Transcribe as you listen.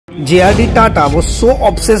JRD Tata was so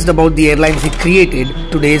obsessed about the airlines he created,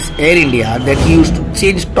 today's Air India, that he used to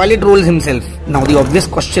change toilet rolls himself. Now the obvious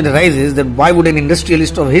question arises that why would an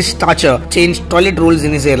industrialist of his stature change toilet rolls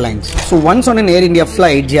in his airlines? So once on an Air India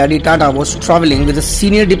flight, JRD Tata was travelling with a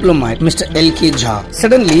senior diplomat, Mr. L.K. Jha.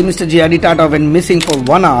 Suddenly, Mr. JRD Tata went missing for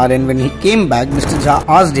 1 hour, and when he came back, Mr. Jha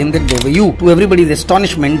asked him that where were you? To everybody's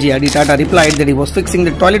astonishment, JRD Tata replied that he was fixing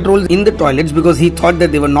the toilet rolls in the toilets because he thought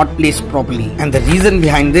that they were not placed properly. And the reason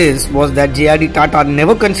behind this was that JRD Tata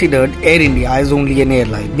never considered Air India as only an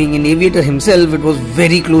airline. Being an aviator himself, it was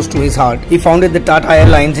very close to his heart. He founded the Tata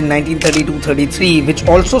Airlines in 1932-33, which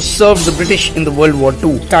also served the British in the World War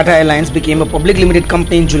II. Tata Airlines became a public limited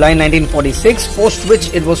company in July 1946, post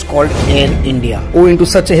which it was called Air India. Owing to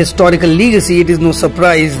such a historical legacy, it is no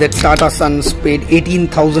surprise that Tata sons paid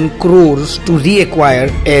 18,000 crores to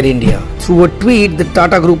reacquire Air India. Through a tweet, the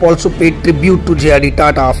Tata Group also paid tribute to JRD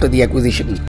Tata after the acquisition.